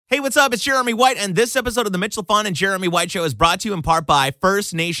Hey, what's up? It's Jeremy White, and this episode of the Mitch LaFon and Jeremy White Show is brought to you in part by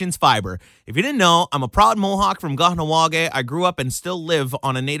First Nations Fiber. If you didn't know, I'm a proud Mohawk from Kahnawake. I grew up and still live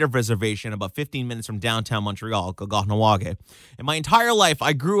on a native reservation about 15 minutes from downtown Montreal, Kahnawake. And my entire life,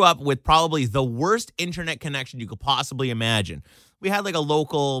 I grew up with probably the worst internet connection you could possibly imagine. We had like a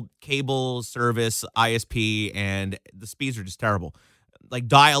local cable service, ISP, and the speeds were just terrible. Like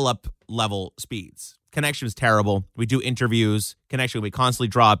dial-up level speeds. Connection was terrible. We do interviews. Connection would be constantly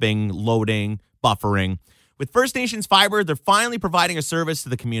dropping, loading, buffering. With First Nations Fiber, they're finally providing a service to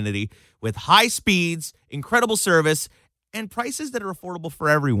the community with high speeds, incredible service, and prices that are affordable for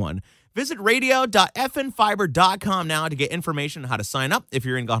everyone. Visit radio.fnfiber.com now to get information on how to sign up if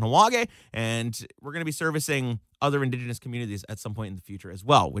you're in Kahnawake. And we're going to be servicing other Indigenous communities at some point in the future as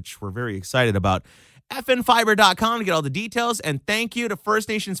well, which we're very excited about. fnfiber.com to get all the details. And thank you to First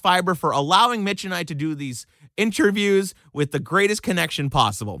Nations Fiber for allowing Mitch and I to do these interviews with the greatest connection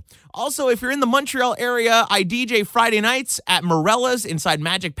possible. Also, if you're in the Montreal area, I DJ Friday nights at Morella's inside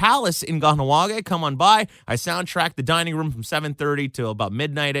Magic Palace in Kahnawake. Come on by. I soundtrack the dining room from 7:30 to about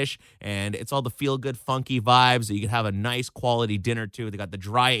midnight-ish, and it's all the feel-good, funky vibes that you can have a nice quality dinner to. They got the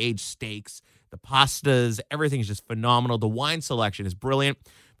dry-aged steaks, the pastas, everything's just phenomenal. The wine selection is brilliant.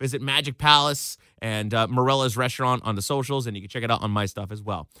 Visit Magic Palace and Morella's restaurant on the socials, and you can check it out on my stuff as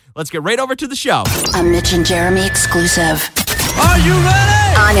well. Let's get right over to the show. A Mitch and Jeremy exclusive. Are you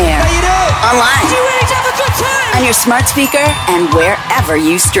ready? On air. How you doing? Online. You ready to have a good time? On your smart speaker and wherever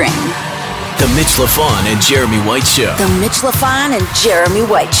you stream. The Mitch LaFon and Jeremy White Show. The Mitch LaFon and Jeremy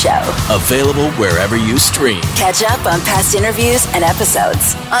White Show. Available wherever you stream. Catch up on past interviews and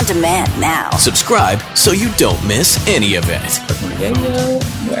episodes on demand now. Subscribe so you don't miss any of it.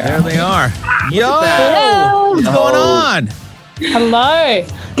 There they are. Yo! Hello. What's going on? Hello.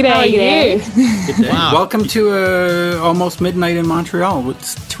 G'day. Wow. Welcome to almost midnight in Montreal.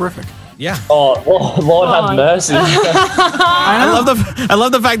 It's terrific. Yeah. Oh, Lord have mercy. I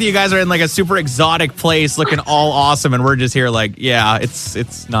love the fact that you guys are in like a super exotic place looking all awesome, and we're just here like, yeah,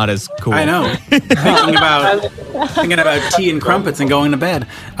 it's not as cool. I know. thinking about tea and crumpets and going to bed.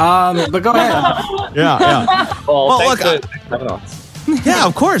 But go ahead. Yeah. Well, Well, thanks for having us. Yeah,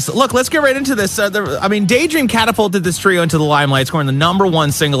 of course. Look, let's get right into this. Daydream catapulted this trio into the limelight, scoring the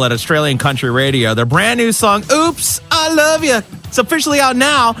 #1 single at Australian country radio. Their brand new song, Oops, I Love You. It's officially out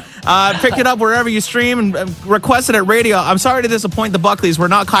now. Pick it up wherever you stream and request it at radio. I'm sorry to disappoint the Buckleys. We're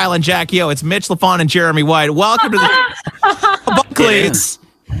not Kyle and Jack Yo. It's Mitch LaFon and Jeremy White. Welcome to the Buckleys.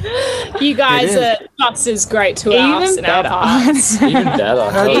 You guys are just as great to us in our hearts. Even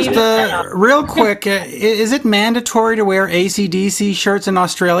better. Just real quick, is it mandatory to wear AC/DC shirts in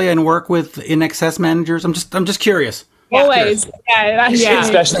Australia and work with In-Excess managers? I'm just curious. Always. Yeah.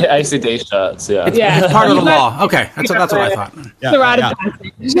 Especially ACD shirts, yeah. It's part of the law. Okay, that's what I thought. The right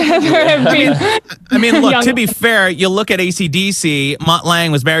advantage. I mean, look, to be fair, you look at AC/DC, Mutt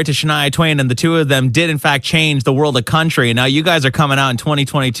Lange was married to Shania Twain, and the two of them did, in fact, change the world of country. Now, you guys are coming out in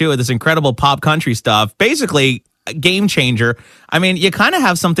 2022 with this incredible pop country stuff. Basically, a game changer. I mean, you kind of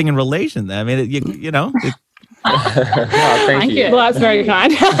have something in relation. I mean, you know. Thank you. Well, that's very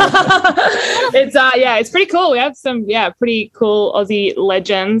kind. It's pretty cool. We have some pretty cool Aussie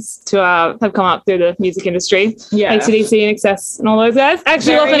legends to have come up through the music industry. Yeah, AC/DC, In-Excess, and all those guys.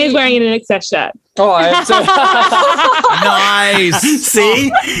 Actually, Lachlan is wearing an In-Excess shirt. Oh, I am so Nice.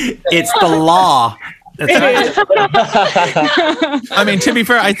 See, it's the law. That's right. I mean, to be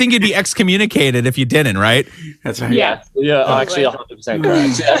fair, I think you'd be excommunicated if you didn't, right? That's right. Yeah. actually 100%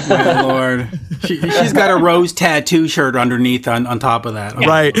 correct. Oh, Lord. She's got a rose tattoo shirt underneath on top of that. Okay.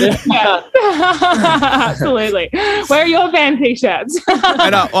 Right. Yeah. Absolutely. Where are your band t-shirts?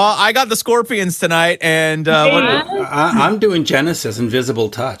 I know. Well, I got the Scorpions tonight, and I'm doing Genesis, Invisible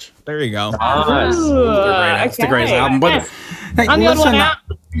Touch. there you go. Nice. It's the greatest album. But hey, I'm the odd one out.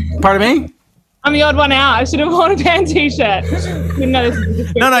 Pardon me? I'm the odd one out. I should have worn a band t-shirt.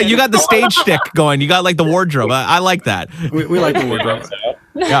 No, you got the stage stick going. You got like the wardrobe. I like that. We like the wardrobe.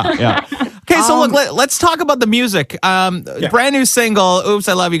 Yeah. Okay, so look, let's talk about the music. Brand new single, Oops,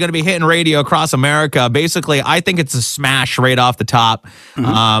 I Love You, going to be hitting radio across America. Basically, I think it's a smash right off the top.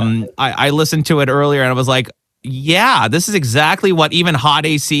 I listened to it earlier and I was like, yeah, this is exactly what even hot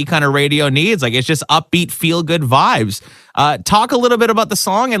AC kind of radio needs. Like, it's just upbeat, feel-good vibes. Talk a little bit about the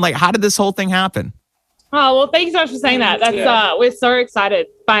song and like, how did this whole thing happen? Oh, well, thank you so much for saying that. That's we're so excited.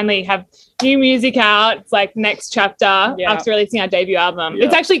 Finally have new music out. It's like next chapter after releasing our debut album.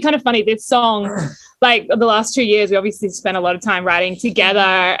 It's actually kind of funny. This song, like the last 2 years, we obviously spent a lot of time writing together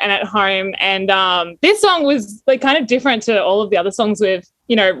and at home. And this song was like kind of different to all of the other songs we've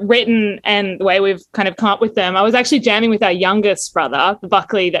written and the way we've kind of come up with them. I was actually jamming with our youngest brother, the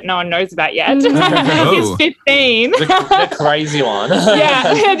Buckley that no one knows about yet. He's 15. The crazy one.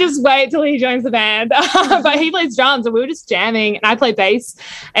 Yeah, just wait till he joins the band. But he plays drums and we were just jamming and I play bass.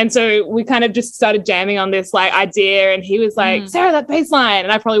 And so we kind of just started jamming on this like idea and he was like, Sarah, that bass line.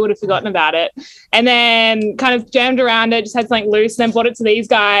 And I probably would have forgotten about it. And then kind of jammed around it, just had something loose and then brought it to these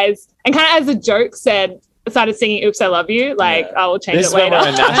guys. And kind of as a joke started singing Oops, I Love You. Like, I will change it later.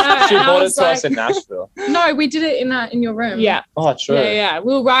 She brought it to us in Nashville. No, we did it in your room. Yeah. Oh, true. Yeah.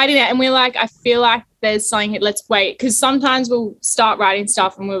 We were writing it and we we're like, I feel like there's something here. Let's wait. Because sometimes we'll start writing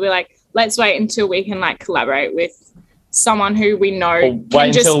stuff and we'll be like, let's wait until we can like collaborate with someone who we know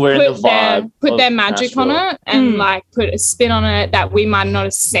can just put their magic on it and like put a spin on it that we might not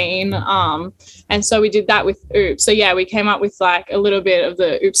have seen. And so we did that with Oops. So yeah, we came up with like a little bit of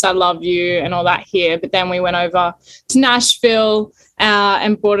the Oops, I Love You and all that here. But then we went over to Nashville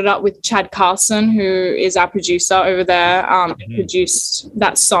and brought it up with Chad Carson, who is our producer over there, produced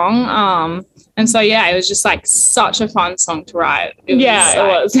that song. And so, yeah, it was just like such a fun song to write. It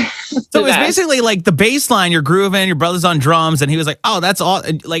was. So it was basically like the bass line, you're grooving, your brother's on drums, and he was like, oh, that's all.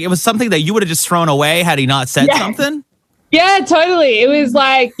 Like it was something that you would have just thrown away had he not said something. Yeah, totally. It was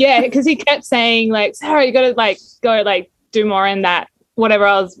like, because he kept saying like, Sarah, you got to like go like do more in that whatever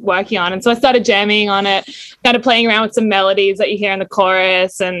I was working on. And so I started jamming on it, kind of playing around with some melodies that you hear in the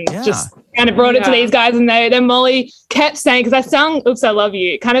chorus and just kind of brought it to these guys. And then Molly kept saying, because I sang Oops, I Love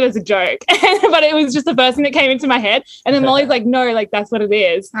You kind of as a joke, but it was just the first thing that came into my head. And then Molly's like, no, like that's what it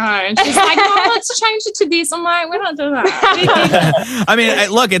is. Oh, and she's like, no, let's change it to this. I'm like, we're not doing that. I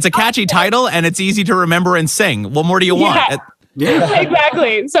mean, look, it's a catchy title and it's easy to remember and sing. What more do you want? Yeah,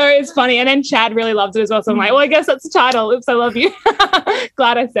 exactly. So it's funny. And then Chad really loved it as well. So I'm like, well, I guess that's the title. Oops, I Love You.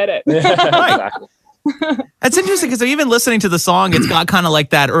 Glad I said it. Exactly. That's interesting because even listening to the song, it's got kind of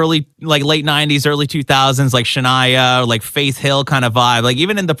like that early, like late 90s, early 2000s, like Shania, like Faith Hill kind of vibe. Like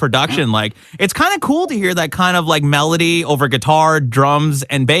even in the production, like it's kind of cool to hear that kind of like melody over guitar, drums,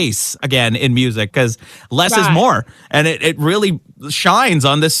 and bass again in music because less is more. And it really shines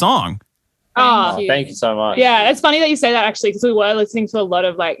on this song. Thank you so much. Yeah, it's funny that you say that actually because we were listening to a lot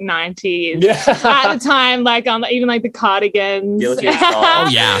of like 90s at the time, like even like the Cardigans. Oh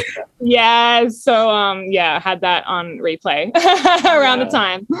yeah. Yeah. So I had that on replay around the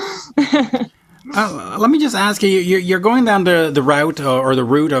time. Let me just ask you, you're going down the route or the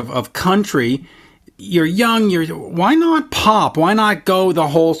route of country. You're young. Why not pop? Why not go the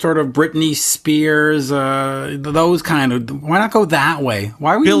whole sort of Britney Spears, those kind of? Why not go that way?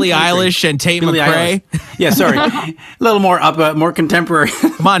 Why are we Billie Eilish and Tate McRae? Yeah, sorry, a little more more contemporary.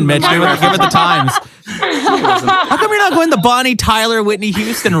 Come on, Mitch, give it the times. How come you're not going the Bonnie Tyler, Whitney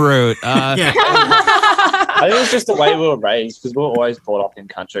Houston route? I think it was just the way we were raised because we were always brought up in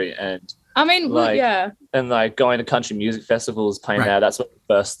country and. I mean, and like going to country music festivals, playing there. That's when we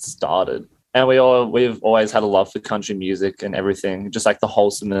first started. And we've always had a love for country music and everything, just like the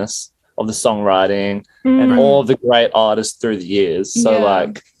wholesomeness of the songwriting and all of the great artists through the years. So I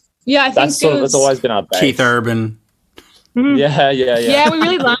think that's always been our base. Keith Urban. Yeah. Yeah, we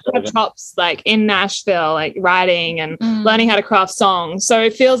really learned our chops like in Nashville, like writing and learning how to craft songs. So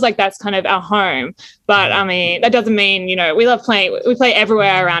it feels like that's kind of our home. But I mean, that doesn't mean, we love playing. We play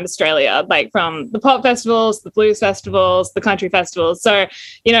everywhere around Australia, like from the pop festivals, the blues festivals, the country festivals. So,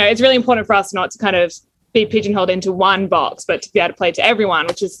 it's really important for us not to kind of be pigeonholed into one box, but to be able to play to everyone,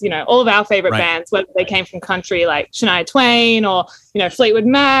 which is, all of our favorite bands, whether they came from country like Shania Twain or, Fleetwood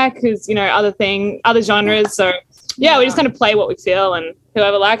Mac, who's, other genres. So yeah, we just kind of play what we feel and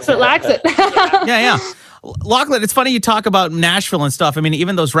whoever likes it, likes it. Yeah. Lachlan, it's funny you talk about Nashville and stuff. I mean,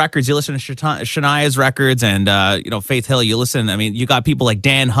 even those records, you listen to Shania's records and, Faith Hill, you listen. I mean, you got people like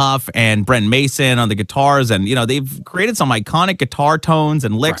Dan Huff and Brent Mason on the guitars and, they've created some iconic guitar tones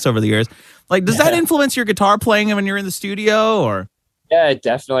and licks over the years. Like, does that influence your guitar playing when you're in the studio or? Yeah,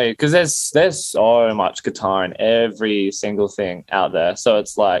 definitely. Because there's so much guitar in every single thing out there. So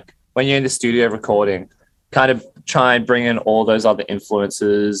it's like when you're in the studio recording, kind of try and bring in all those other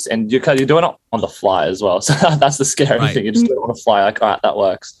influences and you're doing it on the fly as well. So that's the scary thing. You just do it on the fly. Like, all right, that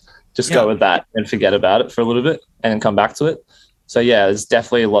works. Just go with that and forget about it for a little bit and then come back to it. So yeah, there's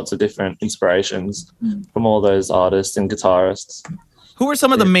definitely lots of different inspirations from all those artists and guitarists. Who are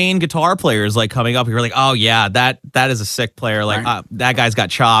some of the main guitar players like coming up? You're like, oh yeah, that is a sick player. Like that guy's got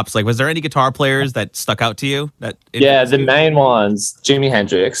chops. Like, was there any guitar players that stuck out to you? The main ones, Jimi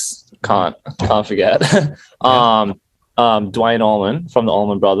Hendrix, can't forget. Dwayne Allman from the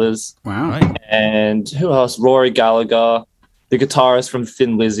Allman Brothers. Wow. And who else? Rory Gallagher, the guitarist from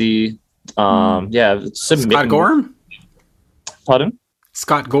Thin Lizzy. Scott Gorham. Pardon?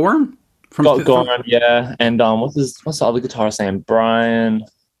 Scott Gorham? Scott Gorham, yeah. And what's the other guitarist name? Brian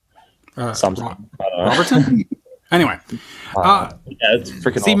something. Robertson? Anyway. Yeah, it's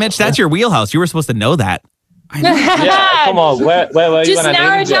freaking See, awesome. Mitch, that's your wheelhouse. You were supposed to know that. I know. Yeah, come on. Where were you Just when I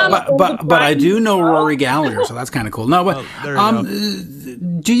narrow needed you? down. But I do know Rory Gallagher, so that's kind of cool. No, but there you go.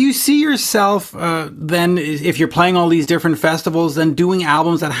 do you see yourself then, if you're playing all these different festivals, then doing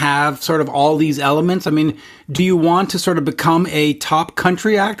albums that have sort of all these elements? I mean, do you want to sort of become a top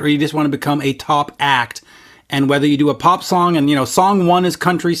country act, or you just want to become a top act? And whether you do a pop song and, song 1 is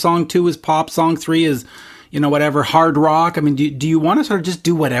country, song 2 is pop, song 3 is, whatever, hard rock. I mean, do you want to sort of just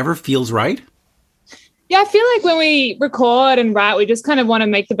do whatever feels right? Yeah, I feel like when we record and write, we just kind of want to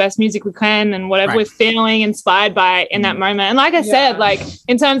make the best music we can and whatever we're feeling inspired by in that moment. And like I said, like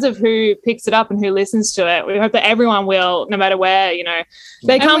in terms of who picks it up and who listens to it, we hope that everyone will, no matter where,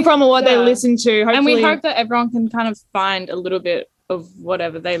 they come from or what they listen to. Hopefully. And we hope that everyone can kind of find a little bit of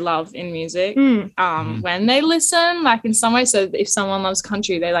whatever they love in music when they listen, like in some way. So if someone loves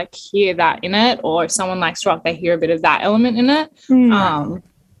country, they like hear that in it, or if someone likes rock, they hear a bit of that element in it.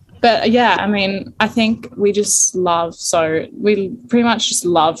 But yeah, I mean, I think we just we pretty much just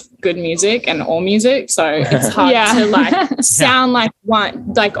love good music and all music. So it's hard to like sound like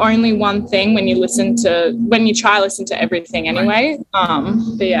only one thing when you try to listen to everything anyway.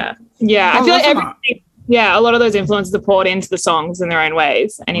 But yeah. I feel like everything. Yeah, a lot of those influences are poured into the songs in their own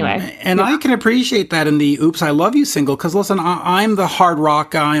ways anyway. And I can appreciate that in the Oops, I Love You single, because listen, I'm the hard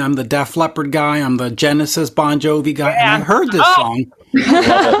rock guy, I'm the Def Leppard guy, I'm the Genesis Bon Jovi guy, and I heard this song.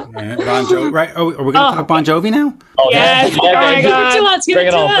 Bon Jovi, right? Oh, are we going to talk Bon Jovi now? Oh, yes. Oh my God. Bring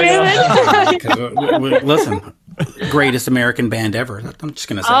it on. Listen, greatest American band ever. I'm just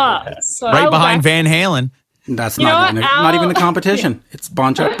going to say that. Right behind Van Halen. That's not even a competition. It's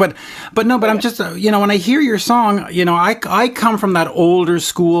Bon Jovi. But I'm just, when I hear your song, I come from that older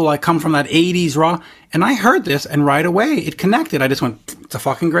school. I come from that 80s rock. And I heard this and right away it connected. I just went, it's a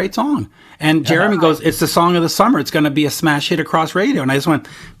fucking great song. And Jeremy goes, it's the song of the summer. It's going to be a smash hit across radio. And I just went,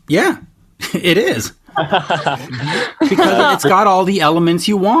 yeah, it is. Because it's got all the elements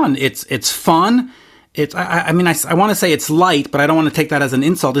you want. It's fun. I mean, I want to say it's light, but I don't want to take that as an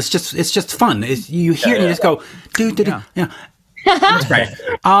insult. It's just fun. You hear it and you just go, That's great.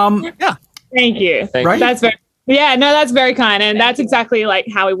 Thank you. Right? That's very kind. And that's exactly like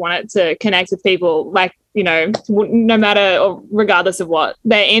how we want it to connect with people. Like, no matter or regardless of what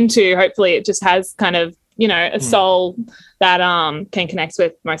they're into, hopefully it just has kind of, a soul that can connect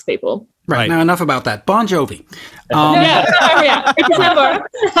with most people. Right. Now, enough about that. Bon Jovi.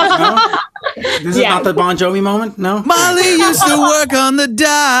 This is not the Bon Jovi moment? No? Molly used to work on the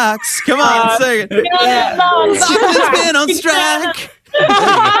docks. Come on, sing it. It's been on strike.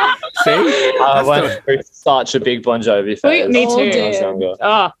 See? I went through such a big Bon Jovi phase. Me too. When I was younger.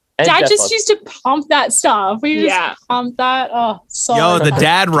 Dad just used to pump that stuff. We just pump that. Oh, so Yo, the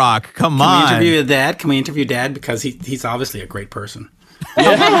dad rock. Come on. Can we interview Dad? Because he's obviously a great person. So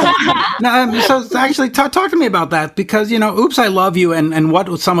actually, talk to me about that, because "Oops, I Love You" and what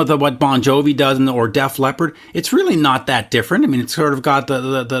Bon Jovi does or Def Leppard, it's really not that different. I mean, it's sort of got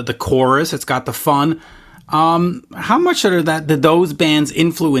the chorus, it's got the fun. How much did those bands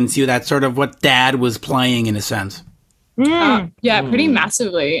influence you? That sort of what Dad was playing in a sense. Pretty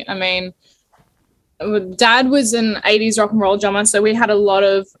massively. I mean, Dad was an 80s rock and roll drummer, so we had a lot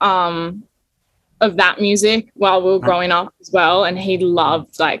of that music while we were growing up as well, and he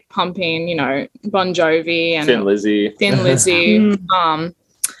loved like pumping, Bon Jovi and Thin Lizzy.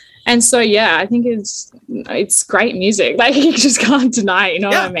 And so I think it's great music. Like you just can't deny it,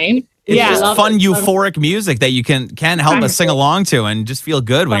 what I mean? It's just fun, euphoric music that you can help us sing along to and just feel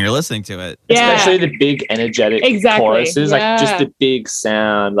good when you're listening to it. Especially the big energetic choruses, like just the big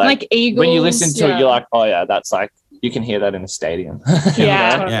sound. Like Eagles. When you listen to it, you're like, oh yeah, that's like, you can hear that in a stadium.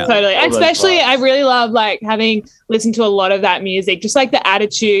 Totally. Especially, I really love like having listened to a lot of that music, just like the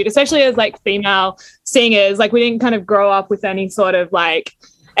attitude, especially as like female singers. Like we didn't kind of grow up with any sort of like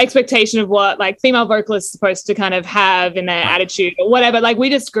expectation of what like female vocalists are supposed to kind of have in their attitude or whatever. Like we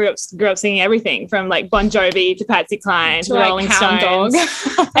just grew up singing everything from like Bon Jovi to Patsy Cline to Rolling Stones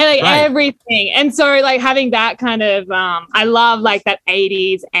and like everything. And so like having that kind of I love like that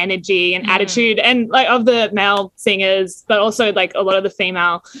 80s energy and attitude and like of the male singers, but also like a lot of the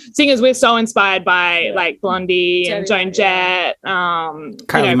female singers. We're so inspired by like Blondie and Joan Jett, Kylie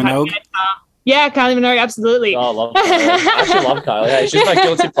Minogue. Yeah, Kylie Minogue, absolutely. Oh, I love Kylie. I actually love Kylie. Hey, she's my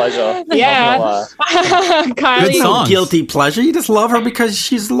guilty pleasure. Yeah. Kylie. It's no guilty pleasure. You just love her because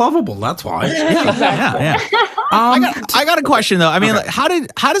she's lovable. That's why. Yeah. I got a question though. I mean, like, how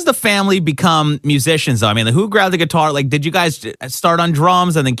does the family become musicians though? I mean, who grabbed the guitar? Like, did you guys start on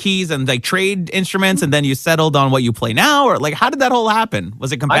drums and then keys and like trade instruments and then you settled on what you play now? Or like, how did that whole happen?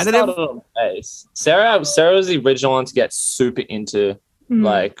 Was it competitive? I started on bass. Sarah was the original one to get super into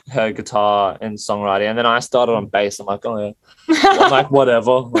like her guitar and songwriting, and then I started on bass. I'm like, oh yeah, I'm like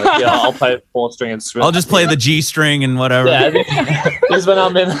whatever. Like, yeah, I'll play 4-string instrument. I'll just play the G string and whatever. Yeah, this when I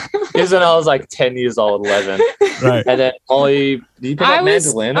was like 10 years old, 11. Right. And then Ollie, do you pick up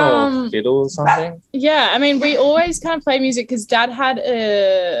mandolin or fiddle or something? Yeah, I mean, we always kind of play music because Dad had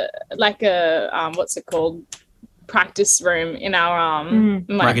a what's it called? Practice room in our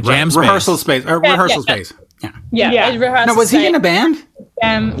like a jam space. Rehearsal space. Rehearsal space. Yeah. No, was he in a band?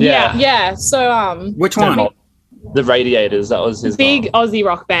 Yeah. So which one? The Radiators. That was his big Aussie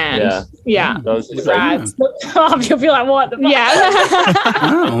rock band. Yeah. That was his You'll be like, what? Yeah.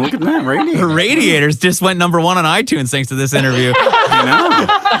 Oh, look at that. The Radiators just went #1 on iTunes thanks to this interview. I know.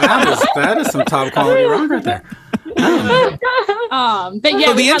 That is some top quality rock right there. But yeah,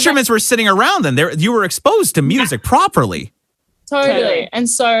 so the instruments were sitting around then. You were exposed to music properly. Totally. And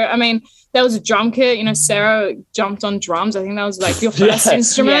so, I mean, there was a drum kit. You know, Sarah jumped on drums. I think that was like your first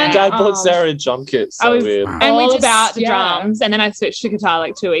instrument. Yeah. Dad bought Sarah a drum kit. So weird. And we just about the drums, and then I switched to guitar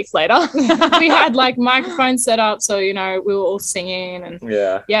like 2 weeks later. We had like microphones set up, so you know we were all singing and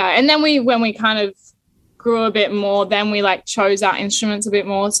And then when we kind of grew a bit more, then we like chose our instruments a bit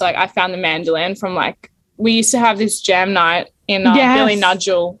more. So like I found the mandolin from like we used to have this jam night in Billy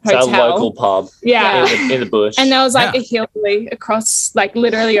Nudgel Hotel. It's our local pub. Yeah. In the bush. And there was like a hillbilly across, like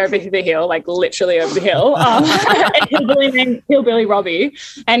literally over the hill, like literally over the hill. A hillbilly named Hillbilly Robbie.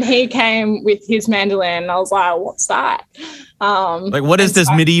 And he came with his mandolin. And I was like, what's that? Like, what is this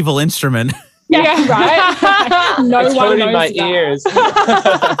medieval instrument? Yeah, right. It's one knows in my ears.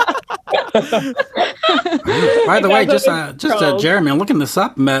 By the way, just Jeremy, I'm looking this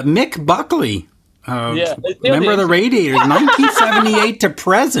up. Mick Buckley. Member of the Radiators, 1978 to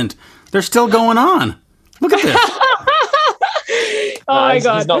present. They're still going on. Look at this. My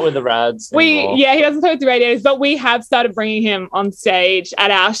God. He's not with the Rads anymore. He doesn't play with the Radiators, but we have started bringing him on stage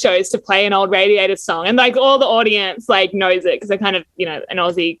at our shows to play an old Radiators song. And like all the audience like knows it because they're kind of, you know, an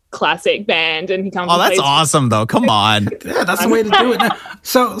Aussie classic band. And he comes Oh, that's awesome though. Come on. Yeah, that's the way to do it.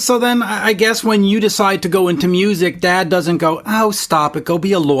 So then I guess when you decide to go into music, Dad doesn't go, oh, stop it. Go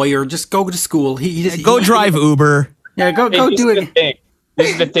be a lawyer. Just go to school. Go drive Uber. Yeah, go do it.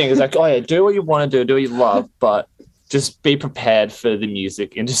 This is the thing. It's like, oh yeah, do what you want to do what you love, but just be prepared for the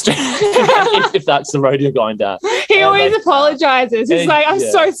music industry if that's the road you're going down. He always apologizes. He's like, I'm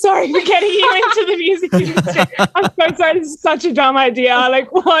so sorry for getting you into the music industry. I'm so sorry. This is such a dumb idea.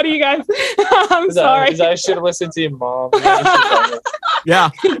 Like, what are you guys? I'm sorry. I should have listened to your mom. Yeah.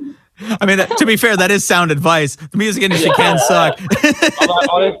 I mean, to be fair, that is sound advice. The music industry can suck.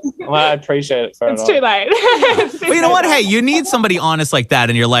 I appreciate it. It's too late. But you know what? Hey, you need somebody honest like that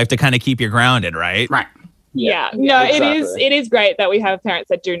in your life to kind of keep you grounded, right? Right. Yeah. No, exactly. It is great that we have parents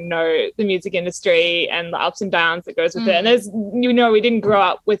that do know the music industry and the ups and downs that goes with it. And there's, you know, we didn't grow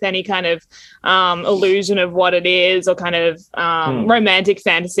up with any kind of illusion of what it is or kind of romantic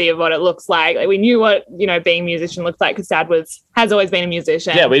fantasy of what it looks like. Like we knew what, you know, being a musician looks like because Dad has always been a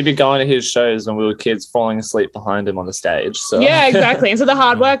musician. Yeah, we'd be going to his shows when we were kids, falling asleep behind him on the stage. So yeah, exactly. And so the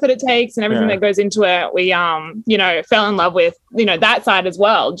hard work that it takes and everything that goes into it, we you know, fell in love with, you know, that side as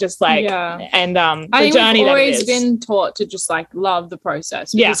well. Just like and the journey. I've always been taught to just like love the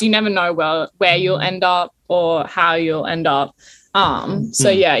process because you never know where you'll end up or how you'll end up. So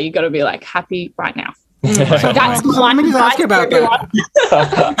yeah, you got to be like happy right now. That's let me just ask you about that.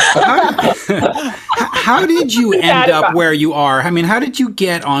 How did you end up where you are? I mean, how did you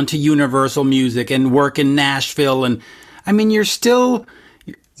get onto Universal Music and work in Nashville? And I mean, you're still,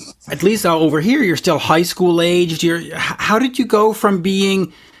 at least over here, you're still high school aged. How did you go from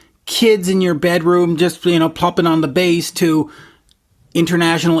being kids in your bedroom just, you know, plopping on the bass to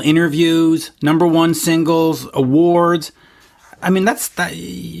international interviews, #1 singles, awards? I mean,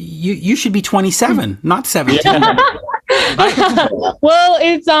 you should be 27, not 17. Well,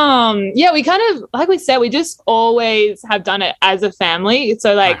 it's we kind of, like we said, we just always have done it as a family.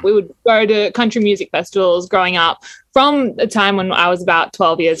 So like we would go to country music festivals growing up. from a time when I was about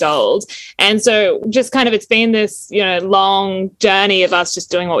 12 years old. And so just kind of it's been this, long journey of us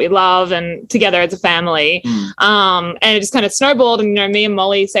just doing what we love and together as a family. And it just kind of snowballed. And, me and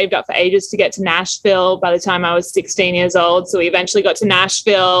Molly saved up for ages to get to Nashville by the time I was 16 years old. So we eventually got to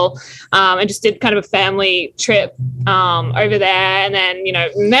Nashville and just did kind of a family trip over there. And then,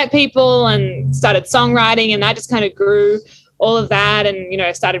 met people and started songwriting, and that just kind of grew all of that,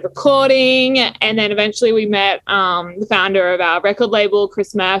 and started recording, and then eventually we met the founder of our record label,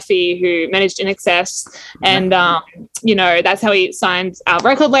 Chris Murphy, who managed INXS, and that's how he signed our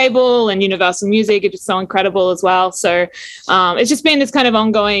record label, and Universal Music. It's just so incredible as well. So it's just been this kind of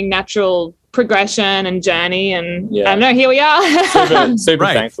ongoing natural progression and journey, and I don't know, here we are. Super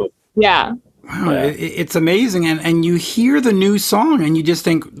thankful. Yeah. Wow, it's amazing. And you hear the new song and you just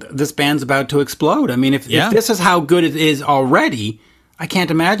think this band's about to explode. I mean, if this is how good it is already, I can't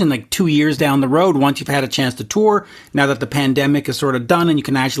imagine like 2 years down the road, once you've had a chance to tour, now that the pandemic is sort of done and you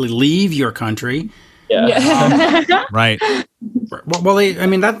can actually leave your country. Yeah. Right. Well,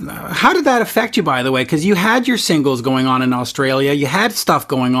 how did that affect you, by the way? Because you had your singles going on in Australia. You had stuff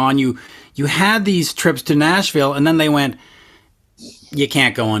going on. You had these trips to Nashville, and then they went, you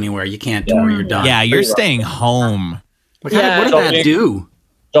can't go anywhere. You can't tour. You're done. Yeah, you're staying home. What did that do?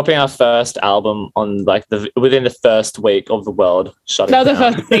 Dropping our first album on within the first week of the world shutting down. The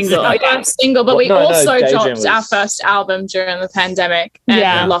first single. But we also dropped our first album during the pandemic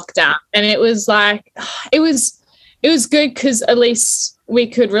and lockdown. And it was it was good because at least we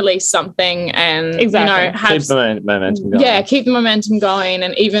could release something and keep the momentum going. Yeah, keep the momentum going.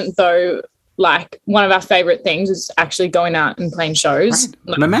 And even though one of our favorite things is actually going out and playing shows.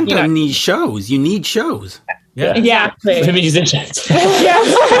 Right. Momentum needs shows. You need shows. Yeah. Exactly. The musicians. You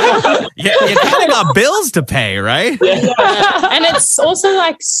kind of got bills to pay, right? Yeah. And it's also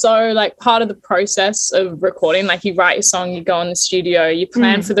part of the process of recording. Like you write your song, you go in the studio, you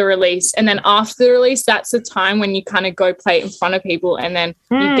plan for the release, and then after the release, that's the time when you kind of go play it in front of people, and then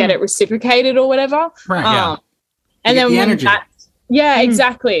you get it reciprocated or whatever. Right. And then the energy.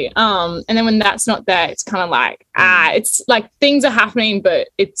 Exactly. And then when that's not there, it's kind of it's like things are happening, but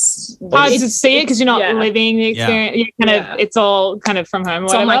it's hard to see it because you're not living the experience. You kind of, it's all kind of from home or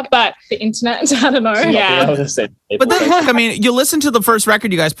whatever. But the internet, I don't know. Yeah. But then, look, I mean, you listen to the first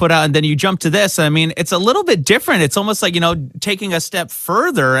record you guys put out, and then you jump to this. I mean, it's a little bit different. It's almost like, taking a step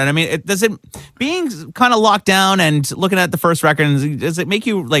further. And I mean, being kind of locked down and looking at the first record, does it make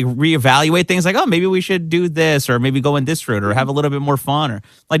you reevaluate things like, oh, maybe we should do this, or maybe go in this route, or have a little bit more fun,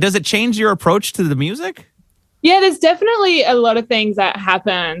 or does it change your approach to the music? Yeah, there's definitely a lot of things that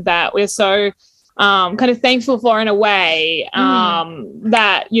happen that we're so kind of thankful for in a way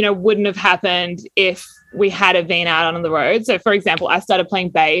that, wouldn't have happened if we had been out on the road. So, for example, I started playing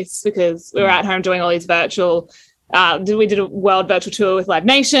bass because we were at home doing all these virtual we did a world virtual tour with Live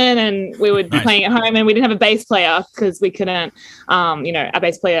Nation, and we would be playing at home, and we didn't have a bass player because we couldn't, our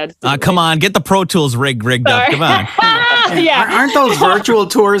bass player. Come on, get the Pro Tools rigged up. Come on. Aren't those virtual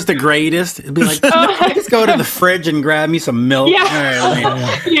tours the greatest? It'd be like, let's go to the fridge and grab me some milk. Yeah.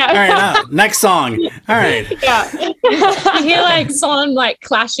 All right, next song. All right. Yeah. You hear someone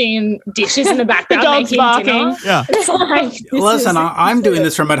clashing dishes in the background. The dog's barking. Yeah. It's listen, I'm doing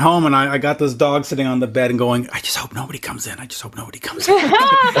this from at home, and I got this dog sitting on the bed and going, I just hope nobody comes in.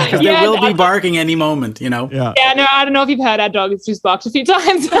 Because they will be barking any moment, Yeah, no, I don't know if you've heard our dog. It's just barked a few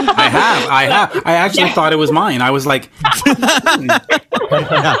times. I have. I actually thought it was mine. I was like... Okay,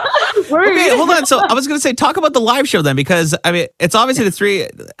 hold on. So I was going to say, talk about the live show then, because, I mean, it's obviously the three...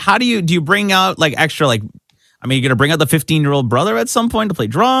 How do you bring out, extra, you're going to bring out the 15-year-old brother at some point to play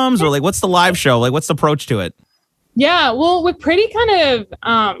drums? Or, what's the live show? What's the approach to it? Yeah, well, we're pretty kind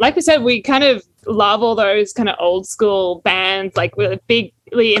of... like we said, we kind of love all those kind of old school bands, we're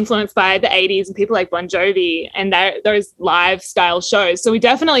bigly influenced by the 80s and people like Bon Jovi and those live style shows. So we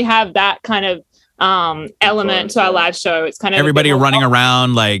definitely have that kind of element to our live show. It's kind of everybody running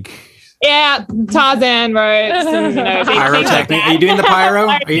around Tarzan ropes and, pyrotechnic. Are you doing the pyro?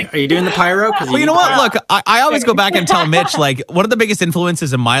 Are you doing the pyro? Well, you know what? Look, I always go back and tell Mitch, one of the biggest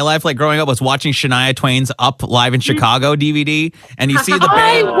influences in my life, growing up, was watching Shania Twain's Up Live in Chicago DVD, and you see the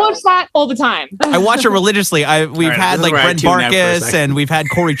band. I watch that all the time. I watch it religiously. We've had Brent Barkus and we've had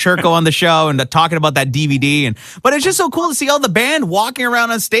Corey Churko on the show and talking about that DVD, but it's just so cool to see all the band walking around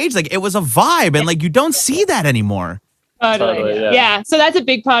on stage. It was a vibe, and you don't see that anymore. Totally. Yeah. So that's a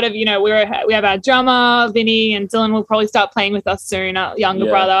big part of, we have our drummer, Vinny, and Dylan will probably start playing with us soon, our younger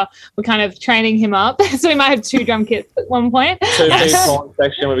brother. We're kind of training him up. So we might have 2 drum kits at one point. 2-piece horn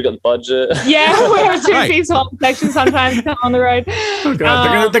section where we got the budget. Yeah, we have a 2-piece horn section sometimes on the road. Oh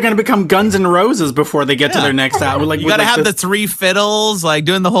God, they're gonna become Guns N' Roses before they get to their next album. Like you gotta have the 3 fiddles, like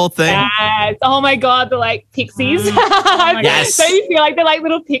doing the whole thing. Yes. Oh my God, they're like pixies. Yes. So you feel like they're like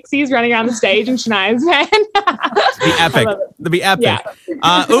little pixies running around the stage in Shania's band. That'd be epic.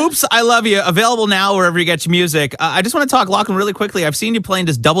 Yeah. Oops, I Love You, available now wherever you get your music. I just want to talk, Lachlan, really quickly. I've seen you playing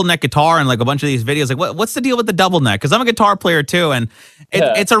this double neck guitar in like a bunch of these videos. Like, what's the deal with the double neck? Because I'm a guitar player too, and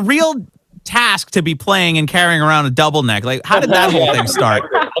it's a real task to be playing and carrying around a double neck. Like, how did that whole thing start?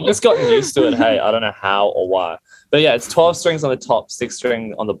 I've just gotten used to it. Hey, I don't know how or why, but yeah, it's 12 strings on the top, 6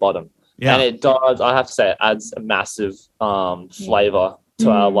 string on the bottom, and it does. I have to say, it adds a massive flavor to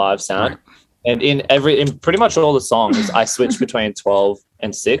our live sound. And in pretty much all the songs, I switch between 12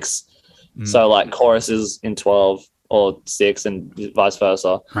 and 6. So like choruses in 12 or 6 and vice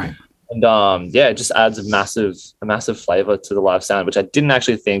versa. Right. And it just adds a massive flavor to the live sound, which I didn't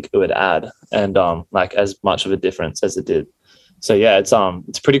actually think it would add, and like as much of a difference as it did. So yeah, it's a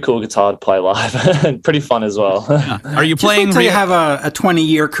pretty cool guitar to play live and pretty fun as well. Are you playing? Until you have a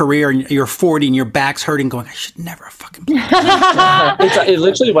 20-year career and you're 40 and your back's hurting, going, I should never have fucking played. It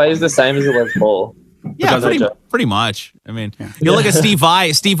literally weighs the same as a Les Paul. Yeah, pretty much. I mean, you look at Steve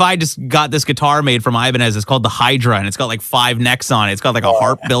Vai. Steve Vai just got this guitar made from Ibanez. It's called the Hydra, and it's got like 5 necks on it. It's got like a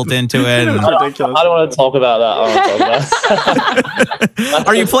harp built into it. I don't want to talk about that.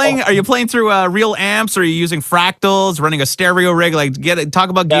 Are you playing through real amps? Or are you using fractals? Running a stereo rig? Like, talk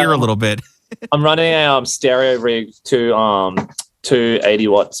about gear a little bit. I'm running a stereo rig to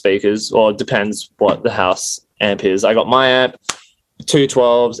 80-watt speakers, or it depends what the house amp is. I got my amp, 2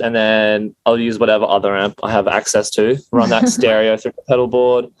 12s, and then I'll use whatever other amp I have access to, run that stereo through the pedal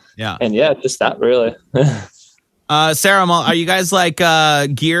board. Yeah. And just that really. Sarah, are you guys like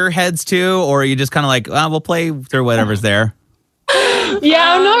gear heads too, or are you just kind of like, we'll play through whatever's there?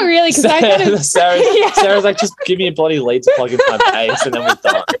 Yeah, I'm not really, because I kind of Sarah's like, just give me a bloody lead to plug into my bass, and then we're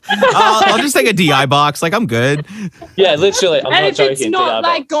done. I'll just take a DI box. Like, I'm good. Yeah, literally. I'm and not if joking. it's not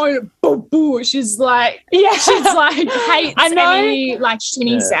like going boo boo, she's like hates any like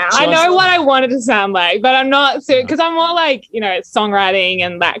shinny sound. I know what I wanted to sound like, but I'm not, because I'm more like, songwriting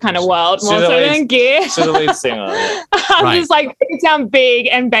and that kind of world, more so than gear. She's a lead singer. I'm just like, it sound big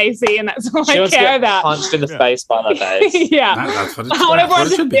and bassy, and that's all I care about. Punched in the face by the bass. That's what it's I want everyone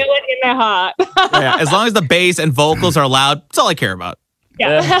to feel it in their heart. As long as the bass and vocals are loud, that's all I care about.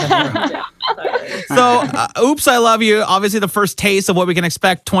 Yeah. So, Oops, I Love You. Obviously, the first taste of what we can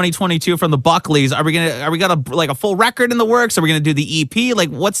expect 2022 from the Buckleys. Are we gonna like a full record in the works? Are we gonna do the EP? Like,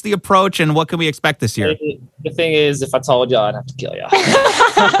 what's the approach, and what can we expect this year? The thing is, if I told you, I'd have to kill you.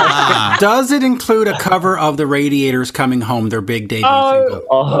 Does it include a cover of the Radiators Coming Home, their big debut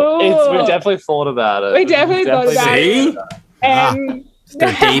single? We definitely thought about it. We definitely thought about it. And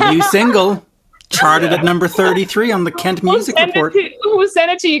their debut single charted at number 33 on the Kent Music Report. We'll send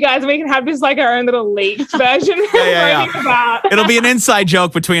it to you guys, and we can have just like our own little leaked version. It'll be an inside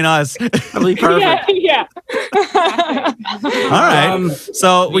joke between us. That'll be perfect. Yeah. All right.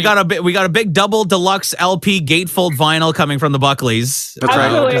 So we got a big double deluxe LP gatefold vinyl coming from the Buckleys. That's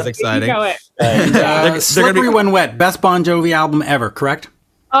right. Which is exciting. And, Slippery When Wet, best Bon Jovi album ever, correct?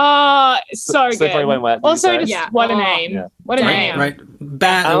 Oh, so good. Slippery When Wet. Also, just what a name. Yeah. What a name. Right.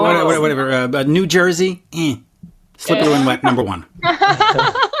 Whatever. New Jersey. Slippery When Wet, number 1.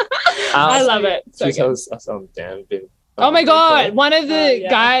 I love it. Oh my God. One of the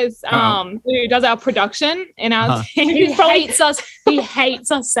guys who does our production in our team. He hates us. He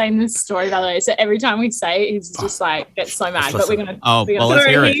hates us saying this story, by the way. So every time we say it, he's just like, gets so mad. But we're going to. Let's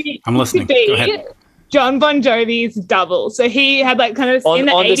hear it. I'm listening. Go ahead. John Bon Jovi's double. So he had like kind of in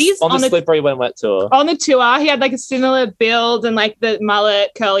the 80s on the Slippery When Wet tour. On the tour, he had like a similar build and like the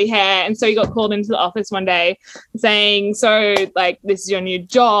mullet, curly hair. And so he got called into the office one day saying, so like, this is your new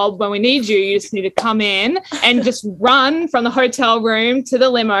job. When we need you, you just need to come in and just run from the hotel room to the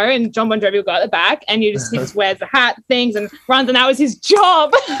limo. And John Bon Jovi will go at the back, and he just wears the hat things and runs. And that was his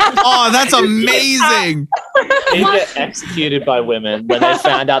job. Oh, that's amazing. He'd get executed by women when they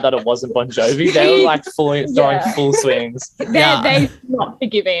found out that it wasn't Bon Jovi. They were like throwing full swings. They were not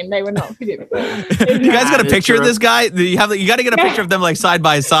forgiving. They were not forgiving. You guys got a picture of this guy? You got to get a picture of them like side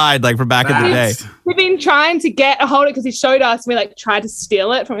by side, like from back in the day. We've been trying to get a hold of it because he showed us. We like tried to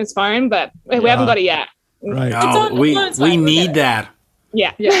steal it from his phone, but we haven't got it yet. Right. Oh, we need that.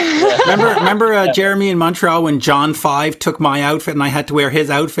 Yeah. Remember Jeremy in Montreal when John 5 took my outfit and I had to wear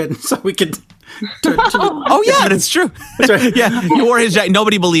his outfit so we could Oh yeah, that's true. Yeah, you wore his jacket.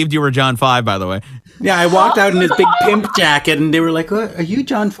 Nobody believed you were John 5, by the way. Yeah, I walked out in his big pimp jacket, and they were like, "What, are you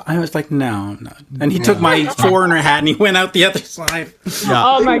John 5?" I was like, "No, I'm not." And he took my foreigner hat, and he went out the other side. Yeah.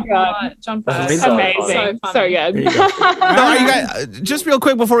 Oh my God, John 5. Amazing. So good. So are you guys, just real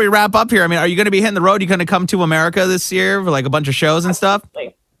quick before we wrap up here, I mean, are you going to be hitting the road? You going to come to America this year for like a bunch of shows and stuff?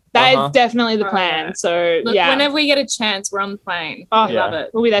 That is definitely the plan. So Look, yeah, whenever we get a chance, we're on the plane. Oh, I love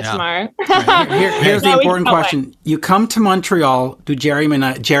it. We'll be there tomorrow. Here's the No, we important can't question: you come to Montreal, do Jeremy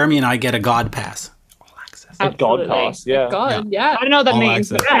and I get a God pass? A God pass, yeah. God, yeah. I don't know what that All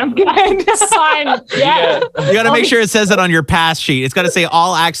means, access. but I'm good. Fine. Yeah. You got to make sure it says it on your pass sheet. It's got to say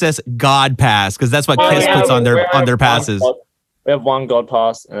all access God pass because that's what Kiss yeah. puts on their passes. We have one God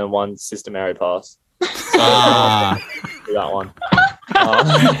pass and then one Sister Mary pass. Do that one.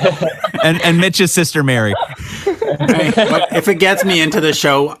 And Mitch's sister Mary. Hey, but if it gets me into the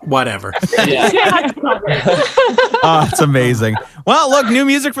show, whatever. Oh, it's amazing. Well, look, new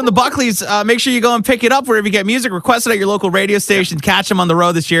music from the Buckleys. Make sure you go and pick it up wherever you get music. Request it at your local radio station. Catch them on the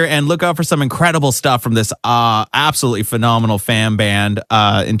road this year and look out for some incredible stuff from this absolutely phenomenal fan band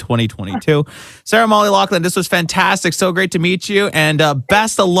in 2022. Sarah Molly Loughlin, this was fantastic. So great to meet you and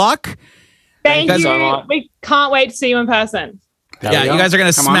best of luck. Thank you. so much. We can't wait to see you in person. Yeah, you guys are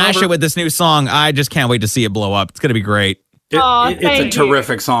going to Come on smash over. it with this new song. I just can't wait to see it blow up. It's going to be great. It's a thank you.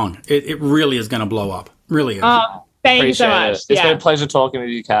 terrific song. It really is going to blow up. Really is. Thank you so Appreciate much. it. It's been a pleasure talking with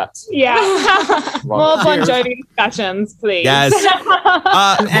you, cats. Yeah. More Love Bon it. Jovi discussions, please. Yes.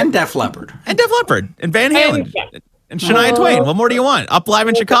 And Def Leppard. And Def Leppard and Van Halen yeah. and Shania Twain. What more do you want? Up live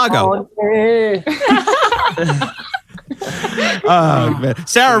in Chicago. Oh, man.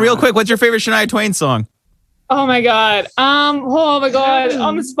 Sarah, real quick, what's your favorite Shania Twain song? Oh my God.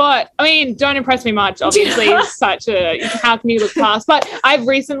 On the spot. I mean, don't impress me much. Obviously, it's such a, how can you look past? But I've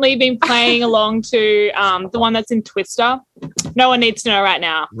recently been playing along to the one that's in Twister. No One Needs to Know Right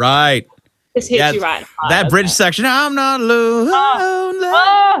Now. Right. This hits you right. That bridge section. I'm not lonely.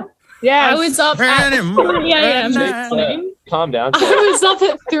 Yeah. I was up at 3 a.m. this morning. Calm down. I was up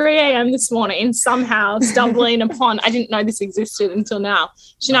at 3 a.m. this morning and somehow stumbling upon, I didn't know this existed until now,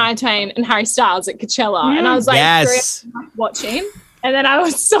 Shania Twain and Harry Styles at Coachella. And I was like, Yes. 3 a.m. watching. And then I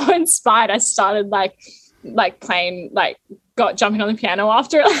was so inspired. I started like playing, jumping on the piano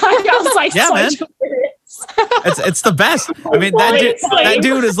after it. I was like, Yeah, so man. curious. It's the best. I mean, that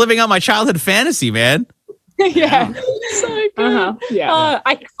dude is living out my childhood fantasy, man. Yeah. So good. Yeah.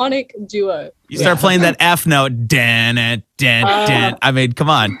 Iconic duo. You start playing that F note. Dan. I mean,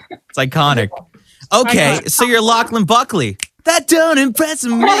 come on. It's iconic. Okay, so you're Lachlan Buckley. That don't impress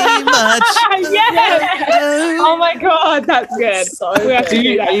me much. Yes. Oh my God, that's good. So We have to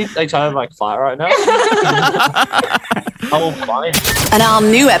do Are that. you trying to fight right now? I will find. An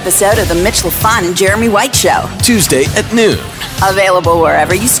all-new episode of The Mitch LaFon and Jeremy White Show. Tuesday at noon. Available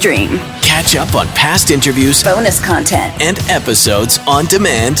wherever you stream. Catch up on past interviews Bonus content. and episodes on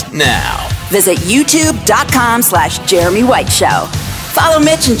demand now. Visit youtube.com/Jeremy White Show. Follow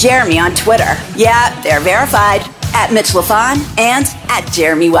Mitch and Jeremy on Twitter. Yeah, they're verified. At Mitch LaFon and at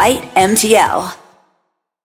Jeremy White MTL.